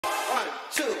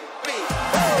2, 3.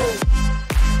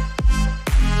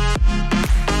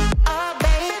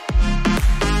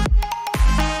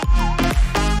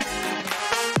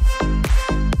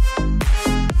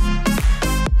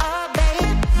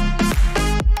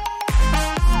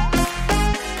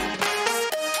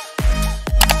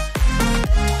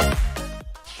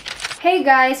 Hey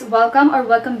guys!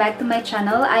 Welcome back to my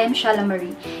channel. I am Shala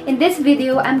Marie. In this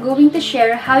video, I'm going to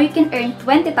share how you can earn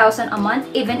 20,000 a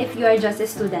month even if you are just a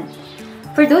student.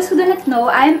 For those who do not know,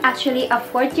 I am actually a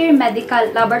 4th-year medical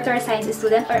laboratory science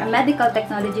student or a medical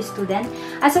technology student.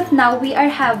 As of now, we are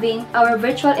having our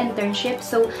virtual internship,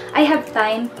 so I have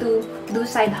time to do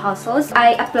side hustles.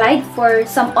 I applied for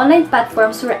some online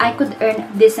platforms where I could earn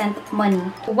decent money.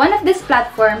 One of these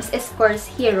platforms is Course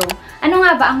Hero. Ano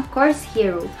nga ba ang Course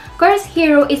Hero? Course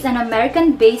Hero is an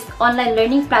American-based online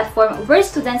learning platform where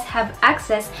students have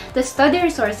access to study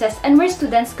resources and where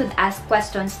students could ask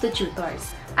questions to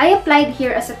tutors. I applied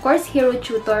here as a Course Hero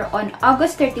tutor on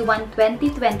August 31,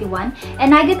 2021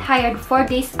 and I get hired 4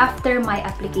 days after my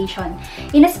application.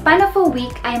 In a span of a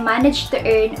week, I managed to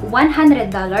earn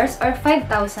 $100 or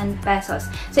 5,000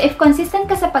 pesos. So if consistent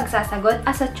ka sa pagsasagot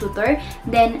as a tutor,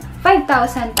 then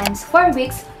 5,000 times 4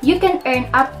 weeks, you can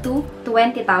earn up to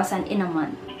 20,000 in a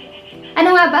month.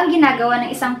 Ano nga ba ang ginagawa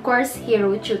ng isang Course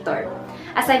Hero tutor?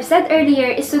 As I've said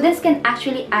earlier, students can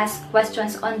actually ask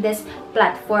questions on this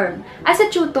platform. As a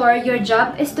tutor, your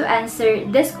job is to answer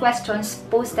these questions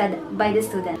posted by the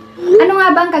student. Ano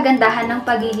nga ba ang kagandahan ng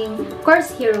pagiging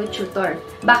Course Hero tutor?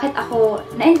 Bakit ako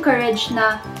na-encourage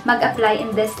na mag-apply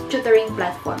in this tutoring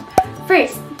platform?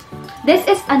 First, this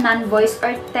is a non-voice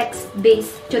or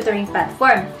text-based tutoring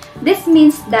platform. This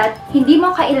means that hindi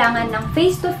mo kailangan ng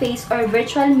face-to-face or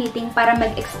virtual meeting para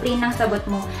mag-explain ng sagot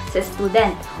mo sa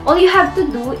student. All you have to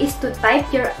do is to type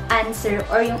your answer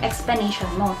or yung explanation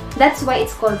mo. That's why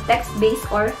it's called text-based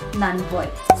or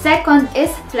non-voice. Second is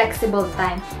flexible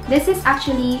time. This is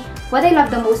actually what I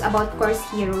love the most about Course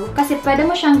Hero kasi pwede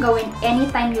mo siyang gawin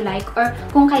anytime you like or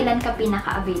kung kailan ka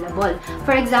pinaka-available.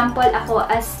 For example, ako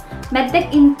as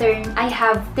medtech intern, I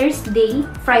have Thursday,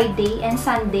 Friday, and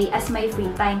Sunday as my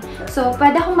free time. So,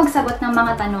 pwede akong magsagot ng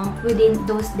mga tanong within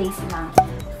those days lang.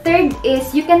 Third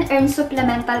is, you can earn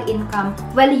supplemental income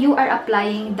while you are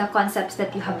applying the concepts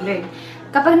that you have learned.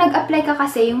 Kapag nag-apply ka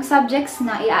kasi, yung subjects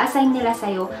na i-assign nila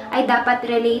sa'yo ay dapat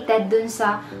related dun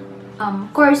sa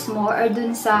course mo or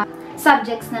dun sa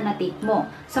subjects na na-take mo.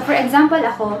 So, for example,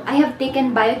 ako, I have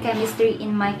taken biochemistry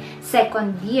in my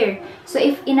 2nd year. So,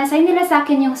 if inassign nila sa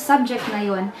akin yung subject na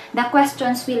yun, the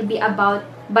questions will be about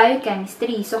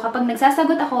biochemistry. So, kapag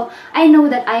nagsasagot ako, I know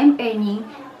that I am earning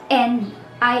and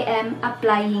I am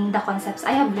applying the concepts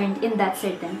I have learned in that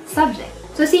certain subject.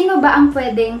 So, sino ba ang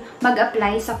pwedeng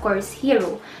mag-apply sa Course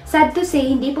Hero? Sad to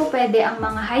say, hindi po pwede ang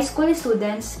mga high school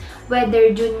students,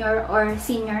 whether junior or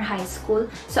senior high school.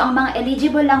 So, ang mga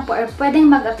eligible lang po or pwedeng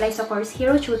mag-apply sa Course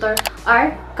Hero tutor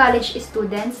are college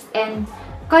students and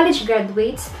college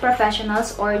graduates,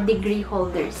 professionals, or degree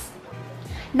holders.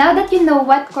 Now that you know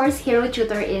what Course Hero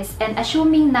tutor is and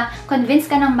assuming na convinced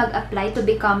ka nang mag-apply to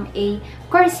become a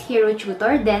Course Hero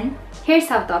tutor, then here's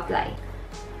how to apply.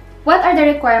 What are the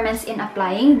requirements in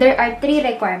applying? There are 3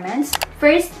 requirements.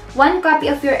 First, 1 copy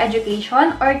of your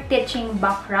education or teaching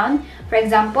background. For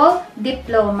example,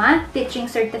 diploma, teaching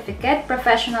certificate,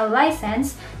 professional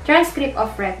license, transcript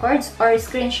of records, or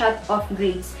screenshot of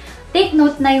grades. Take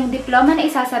note na yung diploma na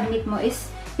isasubmit mo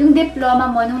is yung diploma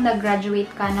mo nung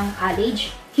nag-graduate ka ng college,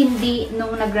 hindi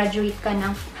nung nag-graduate ka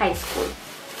ng high school.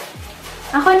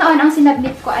 Ako noon, ang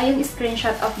sinubmit ko ay yung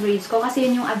screenshot of grades ko kasi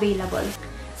yun yung available.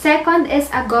 Second is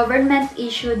a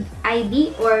government-issued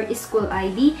ID or school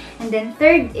ID. And then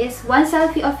third is 1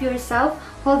 selfie of yourself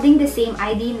holding the same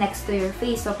ID next to your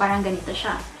face. So, parang ganito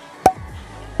siya.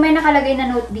 May nakalagay na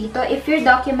note dito, if your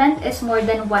document is more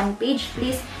than 1 page,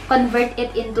 please convert it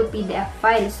into PDF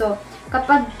file. So,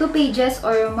 kapag 2 pages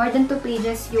or more than 2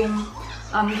 pages yung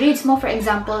grades mo, for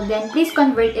example, then please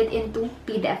convert it into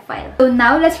PDF file. So,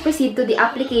 now let's proceed to the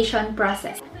application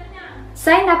process.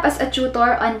 Sign up as a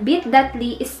tutor on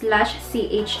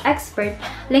bit.ly/chexpert,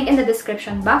 link in the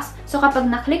description box. So, kapag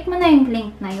na-click mo na yung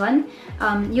link na yun,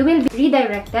 you will be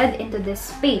redirected into this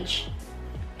page.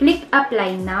 Click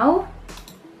Apply Now.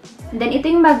 Then, ito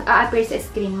yung mag-a-appear sa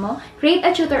screen mo. Create a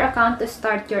tutor account to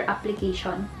start your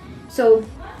application. So,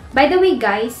 by the way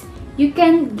guys, you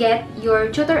can get your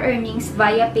tutor earnings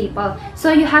via PayPal. So,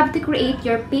 you have to create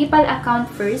your PayPal account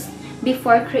first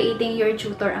before creating your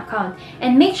tutor account.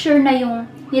 And make sure na yung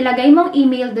nilagay mong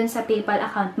email dun sa PayPal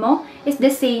account mo is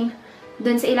the same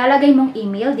dun sa ilalagay mong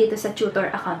email dito sa tutor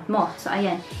account mo. So,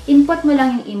 ayan. Input mo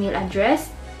lang yung email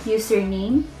address,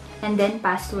 username, and then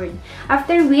password.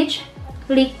 After which,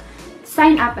 click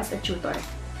sign up as a tutor.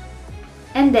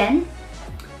 And then,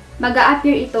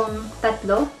 mag-a-appear itong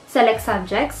tatlo, select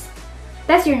subjects,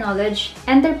 test your knowledge,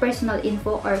 enter personal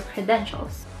info or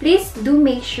credentials. Please do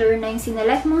make sure na yung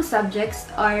sinelect mong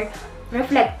subjects are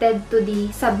reflected to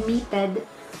the submitted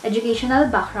educational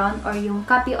background or yung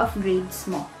copy of grades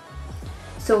mo.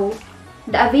 So,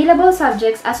 the available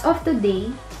subjects as of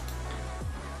today,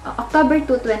 October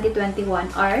 2, 2021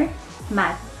 are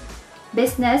Math,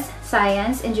 Business,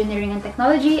 Science, Engineering and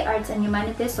Technology, Arts and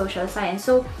Humanities, Social Science.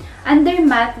 So, under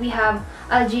Math, we have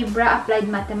Algebra,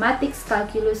 Applied Mathematics,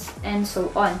 Calculus, and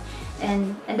so on.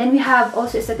 And then we have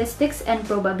also Statistics and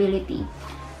Probability.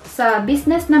 Sa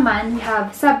Business naman, we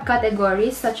have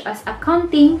subcategories such as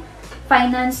Accounting,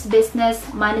 Finance,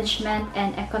 Business, Management,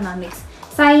 and Economics.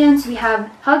 Science, we have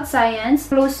Health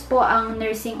Science, close po ang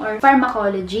Nursing or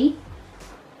Pharmacology,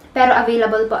 pero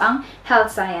available po ang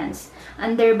Health Science.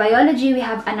 Under Biology, we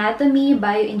have Anatomy,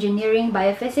 Bioengineering,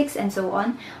 Biophysics, and so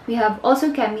on. We have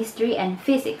also Chemistry and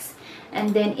Physics.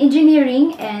 And then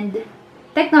Engineering and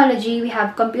Technology, we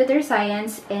have Computer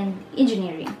Science and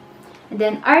Engineering. And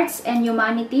then Arts and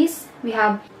Humanities, we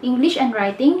have English and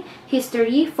Writing,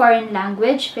 History, Foreign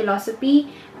Language,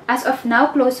 Philosophy. As of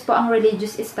now, close po ang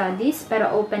Religious Studies, pero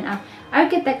open ang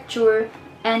Architecture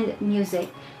and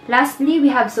Music. Lastly, we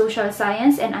have Social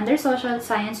Science, and under Social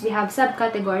Science, we have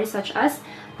subcategories such as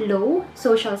Law,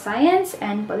 Social Science,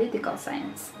 and Political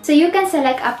Science. So you can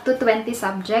select up to 20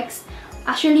 subjects.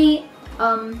 Actually,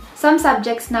 some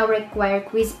subjects now require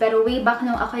quiz, pero way back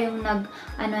nung ako yung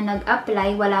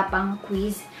nag-apply, wala pang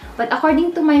quiz. But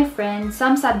according to my friends,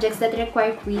 some subjects that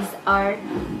require quiz are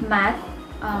Math,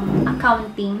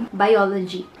 Accounting,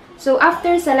 Biology. So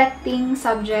after selecting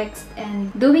subjects and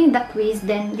doing the quiz,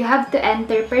 then you have to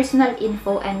enter personal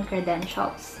info and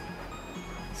credentials.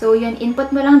 So yun, input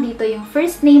mo lang dito yung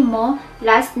first name mo,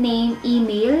 last name,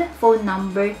 email, phone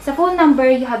number. Sa phone number,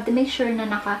 you have to make sure na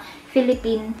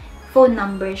naka-Philippine phone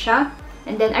number siya.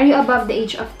 And then, are you above the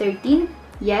age of 13?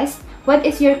 Yes. What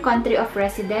is your country of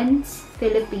residence?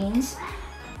 Philippines.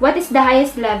 What is the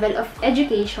highest level of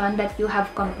education that you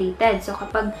have completed? So,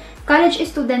 kapag college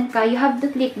student ka, you have to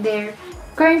click there,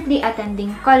 currently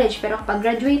attending college. Pero kapag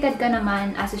graduated ka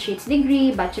naman, associate's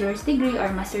degree, bachelor's degree, or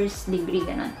master's degree,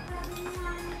 ganun.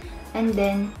 And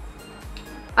then,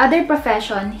 other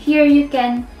profession, here you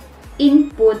can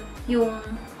input yung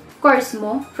course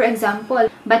mo. For example,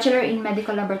 Bachelor in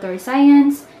Medical Laboratory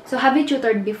Science. So, have you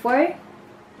tutored before?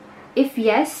 If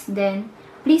yes, then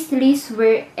please list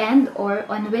where and or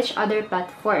on which other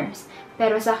platforms.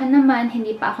 Pero sa akin naman,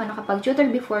 hindi pa ako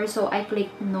nakapag-tutor before, so I click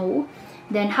no.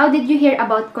 Then, how did you hear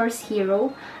about Course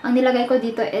Hero? Ang nilagay ko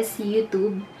dito is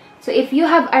YouTube. So, if you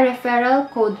have a referral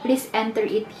code, please enter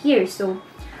it here. So,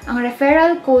 ang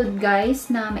referral code,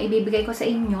 guys, na maibibigay ko sa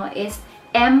inyo is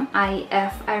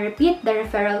MIF. I repeat, the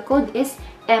referral code is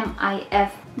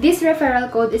MIF. This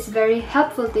referral code is very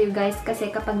helpful to you guys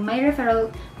kasi kapag may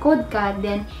referral code ka,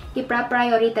 then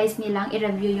i-prioritize nilang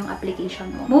i-review yung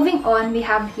application mo. Moving on, we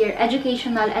have here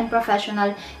educational and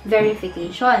professional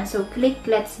verification. So, click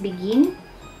Let's Begin.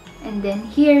 And then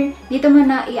here, dito mo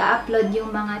na i-upload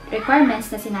yung mga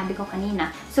requirements na sinabi ko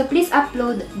kanina. So, please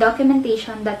upload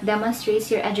documentation that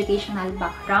demonstrates your educational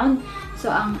background.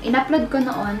 So, ang in-upload ko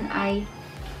noon ay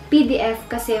PDF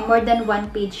kasi more than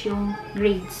 1 page yung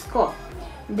grades ko.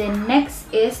 Then,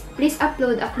 next is, please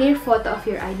upload a clear photo of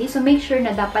your ID. So, make sure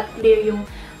na dapat clear yung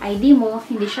ID mo,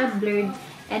 hindi siya blurred.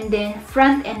 And then,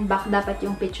 front and back dapat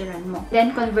yung picturean mo.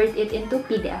 Then, convert it into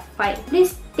PDF file.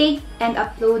 Please take and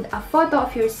upload a photo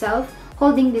of yourself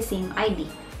holding the same ID.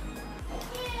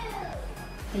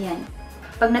 Ayan.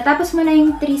 Pag natapos mo na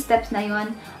yung 3 steps na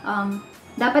yun,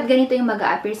 dapat ganito yung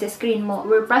mag-a-appear sa screen mo.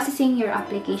 We're processing your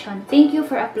application. Thank you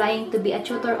for applying to be a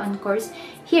tutor on Course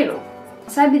Hero.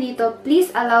 Sabi dito,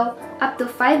 please allow up to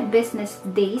 5 business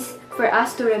days for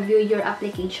us to review your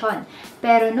application.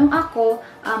 Pero nung ako,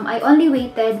 I only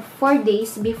waited 4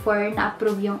 days before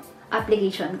na-approve yung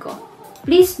application ko.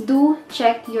 Please do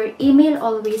check your email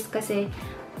always kasi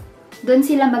doon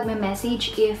sila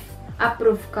magme-message if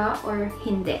approve ka or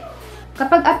hindi.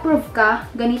 Kapag approve ka,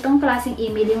 ganitong klaseng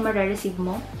email yung mare-receive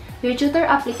mo. Your tutor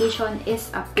application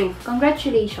is approved.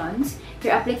 Congratulations!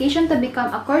 Your application to become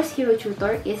a Course Hero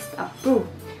tutor is approved.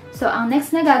 So, ang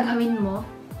next na gagawin mo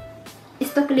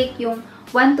is to click yung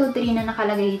 1, 2, 3 na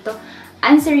nakalagay dito,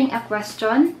 answering a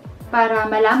question, para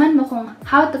malaman mo kung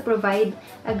how to provide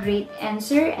a great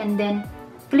answer, and then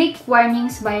click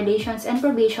warnings, violations, and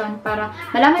probation para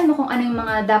malaman mo kung ano yung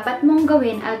mga dapat mong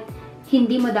gawin at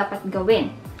hindi mo dapat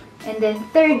gawin. And then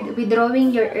third,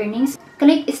 withdrawing your earnings.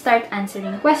 click Start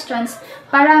Answering Questions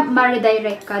para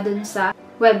ma-redirect ka dun sa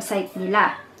website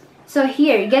nila. So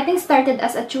here, getting started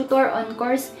as a tutor on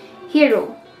Course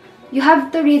Hero. You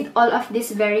have to read all of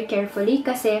this very carefully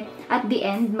kasi at the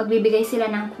end, magbibigay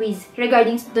sila ng quiz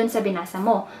regarding dun sa binasa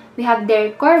mo. We have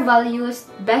their core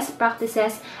values, best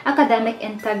practices, academic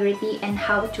integrity, and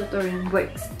how tutoring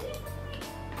works.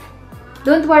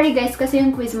 Don't worry guys kasi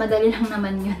yung quiz madali lang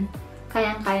naman yun.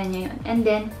 Kayang-kaya niya yun. And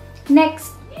then,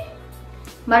 next,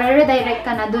 mare-redirect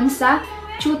ka na dun sa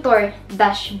tutor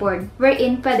dashboard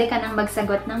wherein pwede ka nang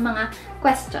magsagot ng mga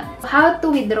questions. How to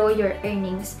withdraw your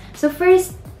earnings. So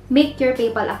first, make your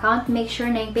PayPal account. Make sure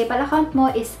na yung PayPal account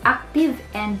mo is active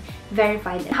and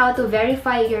verified. How to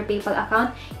verify your PayPal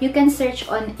account, you can search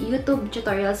on YouTube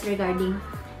tutorials regarding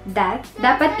that.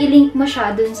 Dapat i-link mo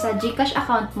siya dun sa GCash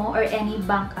account mo or any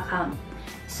bank account.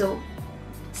 So,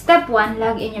 step 1,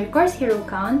 log in your Course Hero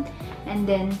account, and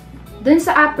then dun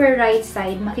sa upper right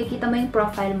side, makikita mo yung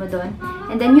profile mo dun,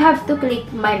 and then you have to click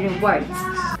My Rewards.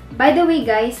 By the way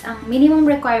guys, ang minimum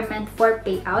requirement for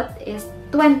payout is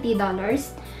 $20.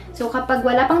 So, kapag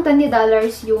wala pang $20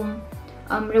 yung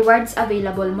rewards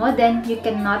available mo, then you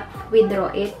cannot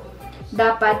withdraw it.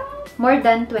 Dapat more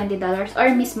than $20 or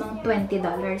mismong $20.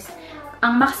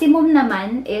 Ang maximum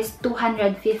naman is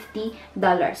 $250.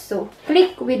 So,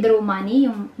 click Withdraw Money,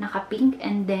 yung naka-pink,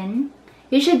 and then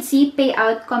you should see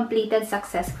Payout Completed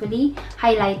Successfully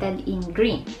highlighted in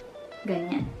green.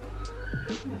 Ganyan.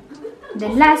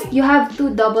 Then last, you have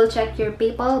to double-check your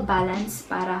PayPal balance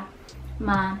para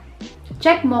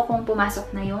ma-check mo kung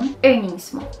pumasok na yung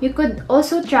earnings mo. You could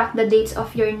also track the dates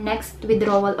of your next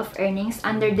withdrawal of earnings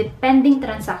under the pending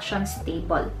transactions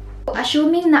table.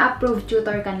 Assuming na approved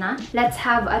tutor ka na, let's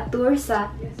have a tour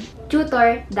sa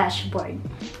tutor dashboard.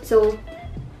 So,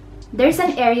 there's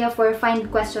an area for find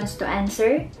questions to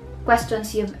answer,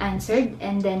 questions you've answered,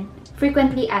 and then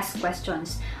frequently asked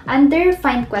questions. Under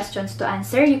find questions to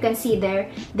answer, you can see there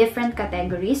different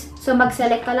categories. So,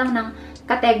 mag-select ka lang ng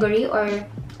category or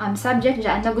subject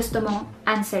dyan na gusto mong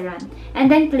answeran. And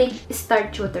then, click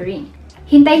Start Tutoring.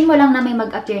 Hintayin mo lang na may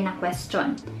mag-appear na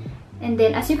question. And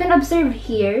then, as you can observe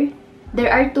here,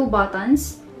 there are two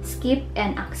buttons, Skip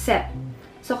and Accept.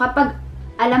 So, kapag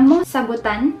alam mo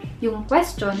sagutan yung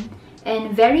question,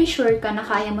 and very sure ka na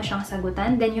kaya mo siyang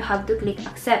sagutan, then you have to click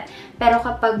Accept. Pero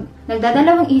kapag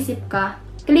nagdadalawang isip ka,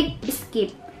 click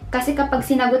Skip. Kasi kapag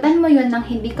sinagutan mo yun nang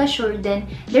hindi ka sure, then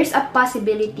there's a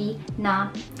possibility na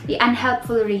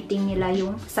i-unhelpful rating nila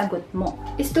yung sagot mo.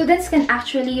 Students can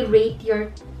actually rate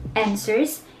your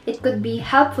answers. It could be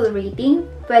helpful rating,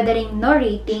 pwede ring no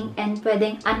rating, and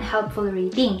pwedeng unhelpful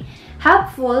rating.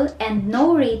 Helpful and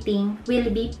no rating will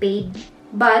be paid,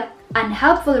 but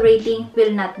unhelpful rating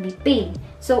will not be paid.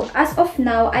 So, as of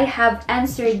now, I have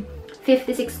answered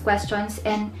 56 questions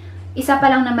and isa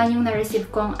pa lang naman yung na-receive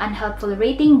kong unhelpful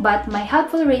rating, but my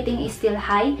helpful rating is still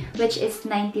high, which is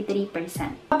 93%.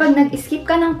 Kapag nag-skip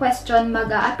ka ng question,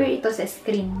 mag-a-appear ito sa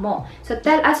screen mo. So,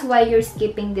 tell us why you're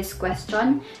skipping this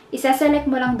question. Isa-select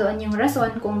mo lang doon yung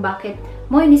rason kung bakit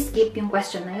mo in-skip yung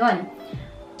question na yon.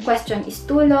 Question is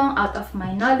too long, out of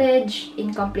my knowledge,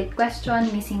 incomplete question,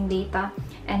 missing data,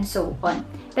 and so on.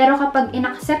 Pero kapag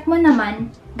in-accept mo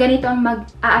naman, ganito ang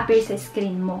mag-a-appear sa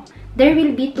screen mo. There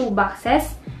will be two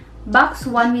boxes. Box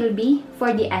 1 will be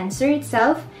for the answer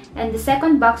itself, and the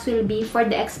second box will be for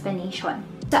the explanation.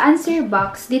 Sa answer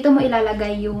box, dito mo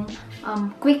ilalagay yung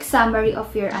quick summary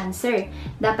of your answer.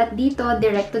 Dapat dito,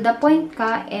 direct to the point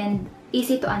ka and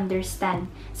easy to understand.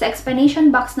 Sa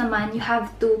explanation box naman, you have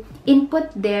to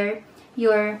input there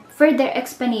your further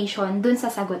explanation dun sa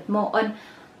sagot mo on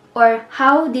or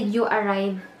how did you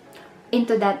arrive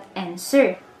into that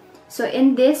answer. So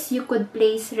in this, you could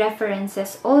place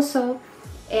references also,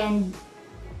 and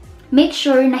make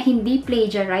sure na hindi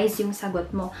plagiarize yung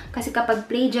sagot mo. Kasi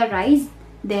kapag plagiarize,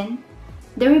 then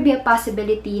there will be a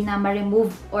possibility na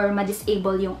ma-remove or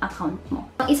ma-disable yung account mo.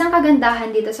 Ang isang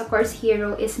kagandahan dito sa Course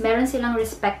Hero is meron silang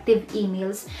respective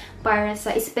emails para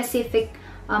sa specific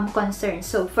concerns.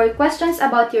 So, for questions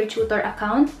about your tutor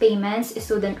account, payments,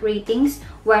 student ratings,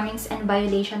 warnings and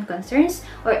violation concerns,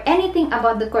 or anything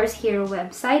about the Course Hero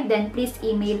website, then please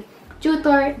email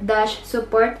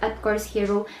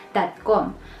tutor-support@coursehero.com.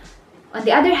 On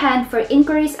the other hand, for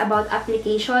inquiries about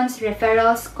applications,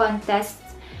 referrals, contests,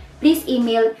 please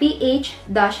email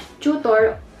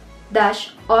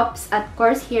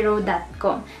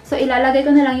ph-tutor-ops@coursehero.com. So, ilalagay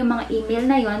ko na lang yung mga email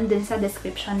na yon dun sa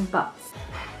description box.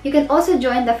 You can also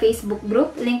join the Facebook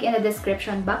group, link in the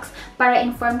description box, para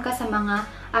inform ka sa mga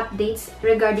updates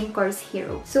regarding Course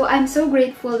Hero. So, I'm so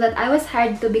grateful that I was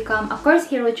hired to become a Course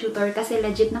Hero tutor kasi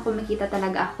legit na kumikita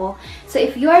talaga ako. So,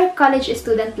 if you are a college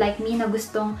student like me na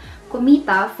gustong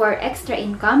kumita for extra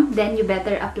income, then you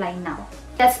better apply now.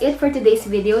 That's it for today's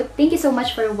video. Thank you so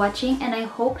much for watching, and I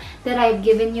hope that I've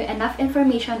given you enough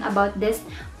information about this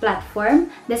platform.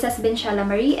 This has been Shella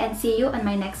Marie, and see you on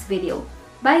my next video.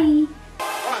 Bye!